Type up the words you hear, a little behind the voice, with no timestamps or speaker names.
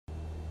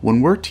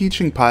When we're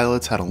teaching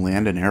pilots how to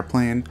land an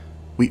airplane,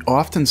 we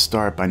often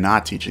start by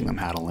not teaching them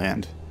how to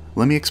land.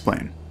 Let me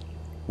explain.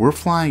 We're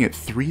flying at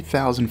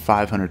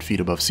 3,500 feet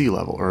above sea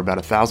level, or about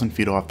 1,000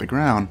 feet off the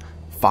ground,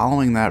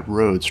 following that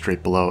road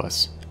straight below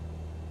us.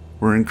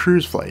 We're in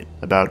cruise flight,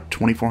 about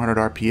 2,400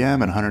 RPM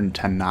and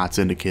 110 knots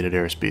indicated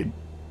airspeed.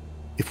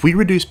 If we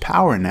reduce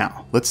power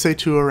now, let's say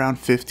to around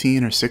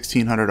 15 or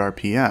 1,600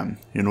 RPM,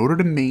 in order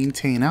to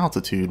maintain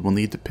altitude, we'll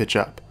need to pitch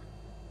up.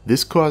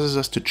 This causes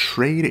us to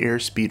trade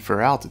airspeed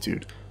for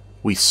altitude.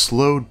 We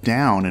slow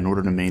down in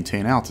order to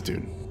maintain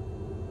altitude.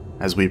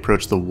 As we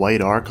approach the white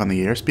arc on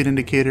the airspeed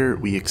indicator,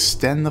 we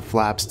extend the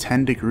flaps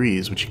 10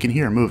 degrees, which you can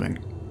hear moving.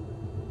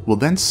 We'll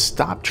then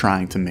stop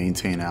trying to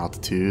maintain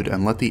altitude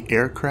and let the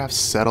aircraft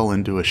settle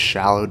into a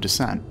shallow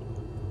descent.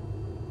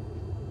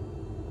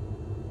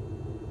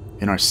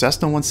 In our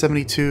Cessna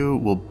 172,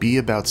 we'll be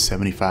about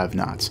 75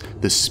 knots.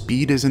 The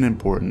speed isn't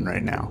important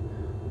right now.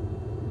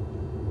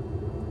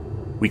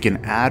 We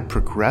can add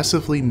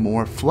progressively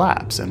more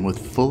flaps, and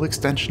with full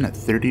extension at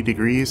 30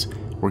 degrees,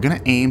 we're going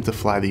to aim to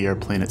fly the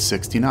airplane at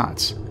 60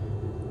 knots.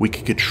 We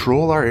can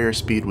control our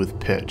airspeed with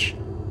pitch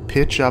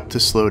up to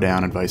slow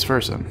down and vice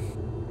versa.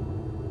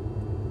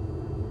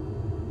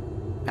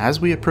 As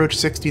we approach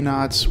 60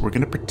 knots, we're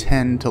going to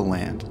pretend to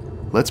land.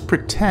 Let's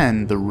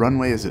pretend the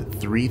runway is at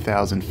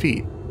 3,000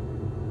 feet.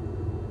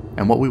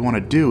 And what we want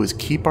to do is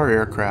keep our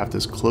aircraft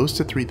as close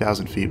to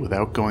 3,000 feet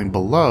without going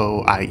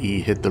below,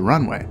 i.e. hit the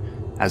runway,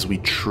 as we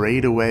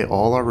trade away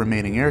all our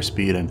remaining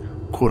airspeed and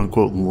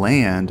quote-unquote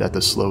land at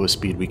the slowest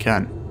speed we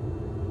can.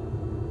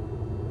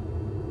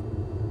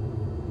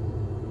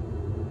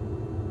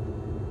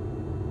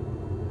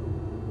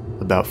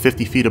 About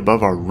 50 feet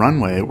above our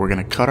runway, we're going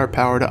to cut our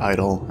power to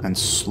idle and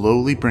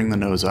slowly bring the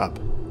nose up.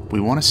 We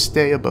want to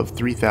stay above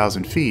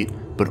 3,000 feet,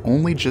 but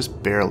only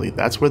just barely.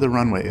 That's where the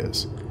runway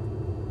is.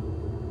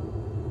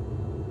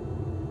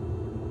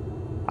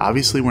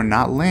 Obviously we're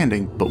not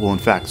landing, but will in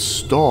fact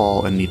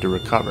stall and need to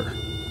recover.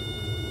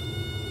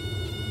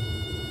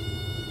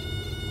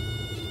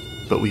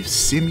 But we've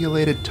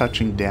simulated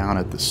touching down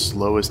at the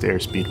slowest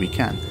airspeed we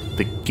can.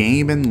 The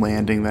game in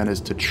landing then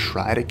is to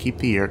try to keep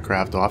the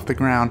aircraft off the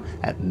ground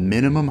at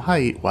minimum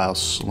height while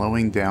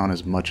slowing down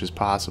as much as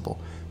possible.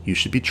 You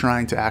should be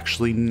trying to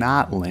actually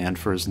not land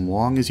for as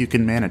long as you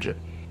can manage it.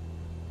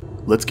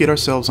 Let's get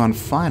ourselves on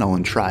final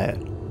and try it.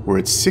 We're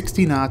at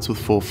 60 knots with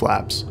full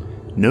flaps.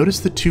 Notice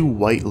the two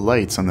white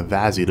lights on the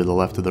VASI to the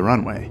left of the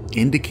runway,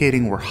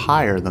 indicating we're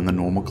higher than the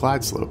normal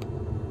glide slope.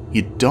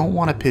 You don't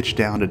want to pitch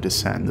down to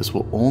descend. This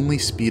will only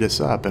speed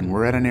us up, and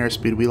we're at an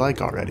airspeed we like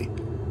already.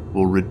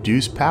 We'll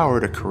reduce power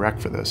to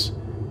correct for this.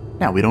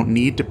 Now, we don't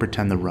need to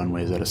pretend the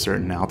runway is at a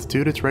certain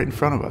altitude. It's right in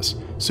front of us.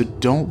 So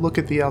don't look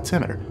at the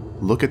altimeter.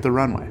 Look at the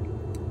runway.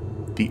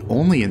 The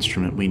only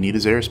instrument we need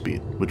is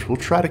airspeed, which we'll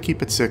try to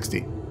keep at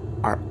 60.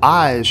 Our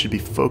eyes should be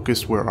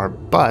focused where our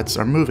butts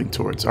are moving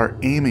towards, our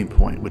aiming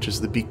point, which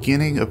is the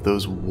beginning of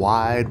those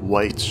wide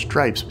white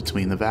stripes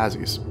between the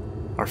VASIs.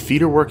 Our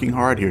feet are working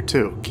hard here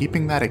too,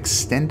 keeping that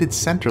extended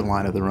center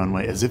line of the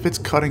runway as if it's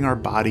cutting our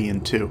body in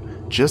two.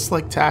 Just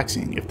like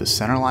taxiing, if the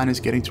center line is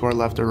getting to our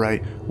left or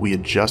right, we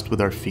adjust with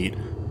our feet.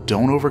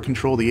 Don't over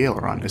control the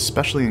aileron,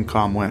 especially in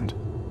calm wind.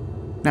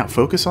 Now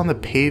focus on the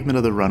pavement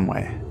of the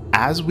runway.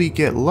 As we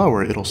get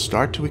lower, it'll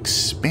start to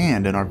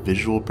expand in our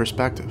visual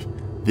perspective.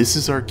 This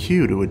is our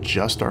cue to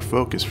adjust our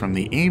focus from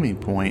the aiming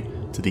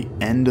point to the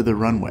end of the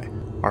runway.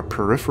 Our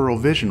peripheral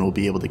vision will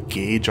be able to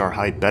gauge our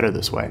height better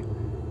this way.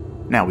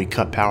 Now we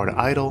cut power to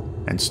idle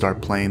and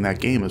start playing that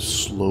game of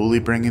slowly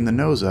bringing the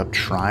nose up,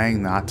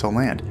 trying not to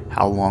land.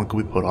 How long can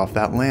we put off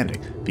that landing?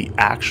 The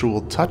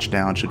actual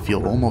touchdown should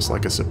feel almost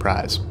like a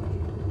surprise.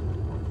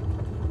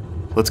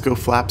 Let's go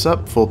flaps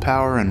up, full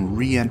power, and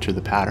re-enter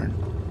the pattern.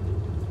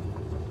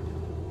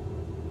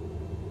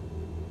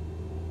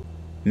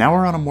 Now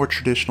we're on a more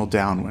traditional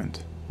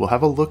downwind. We'll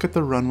have a look at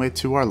the runway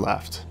to our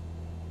left.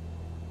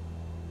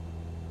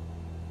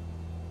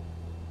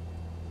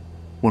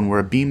 When we're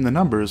abeam the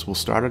numbers, we'll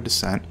start our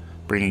descent,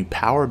 bringing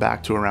power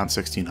back to around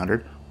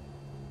 1600,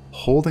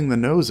 holding the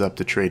nose up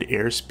to trade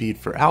airspeed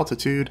for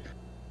altitude,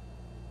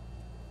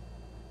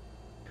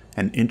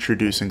 and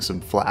introducing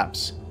some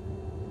flaps.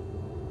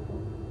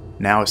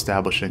 Now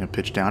establishing a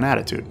pitch down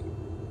attitude.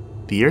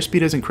 The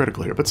airspeed isn't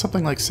critical here, but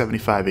something like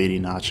 75-80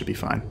 knots should be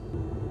fine.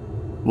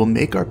 We'll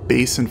make our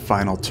base and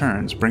final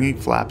turns, bringing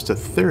flaps to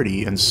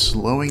 30 and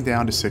slowing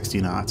down to 60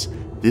 knots.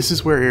 This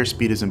is where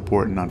airspeed is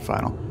important on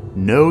final.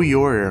 Know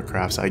your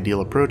aircraft's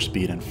ideal approach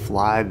speed and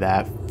fly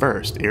that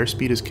first.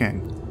 Airspeed is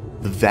king.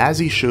 The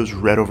VASI shows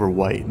red over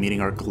white,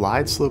 meaning our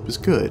glide slope is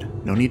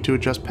good. No need to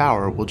adjust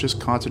power, we'll just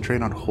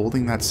concentrate on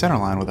holding that center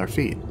line with our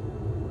feet.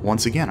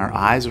 Once again, our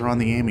eyes are on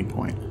the aiming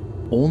point,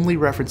 only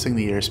referencing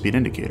the airspeed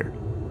indicator.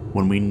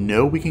 When we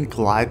know we can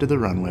glide to the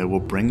runway, we'll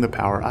bring the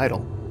power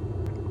idle.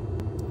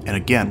 And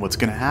again, what's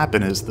going to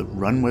happen is the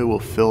runway will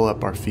fill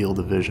up our field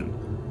of vision.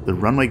 The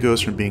runway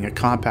goes from being a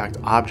compact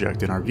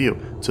object in our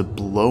view to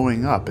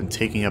blowing up and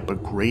taking up a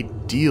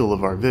great deal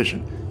of our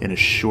vision in a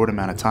short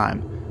amount of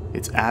time.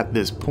 It's at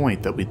this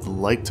point that we'd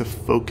like to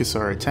focus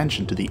our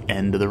attention to the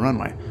end of the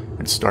runway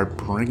and start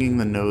bringing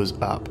the nose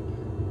up.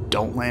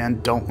 Don't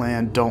land, don't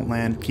land, don't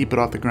land. Keep it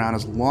off the ground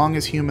as long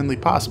as humanly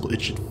possible.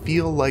 It should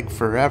feel like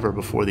forever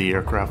before the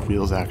aircraft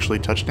wheels actually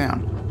touch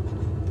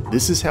down.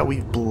 This is how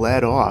we've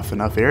bled off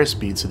enough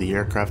airspeed so the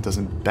aircraft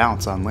doesn't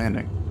bounce on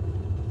landing.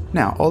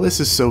 Now, all this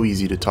is so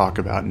easy to talk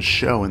about and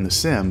show in the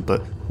sim,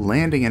 but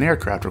landing an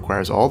aircraft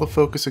requires all the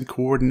focus and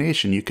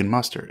coordination you can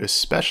muster,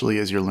 especially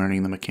as you're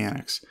learning the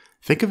mechanics.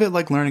 Think of it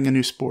like learning a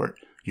new sport.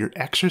 You're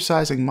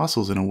exercising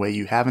muscles in a way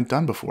you haven't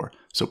done before,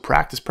 so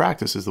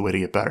practice is the way to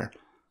get better.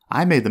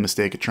 I made the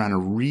mistake of trying to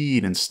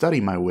read and study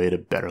my way to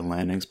better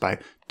landings by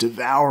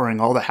devouring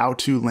all the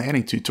how-to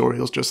landing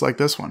tutorials just like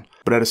this one.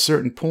 But at a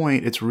certain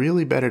point, it's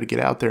really better to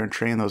get out there and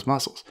train those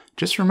muscles.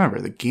 Just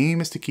remember, the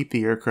game is to keep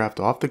the aircraft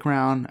off the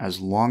ground as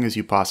long as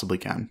you possibly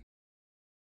can.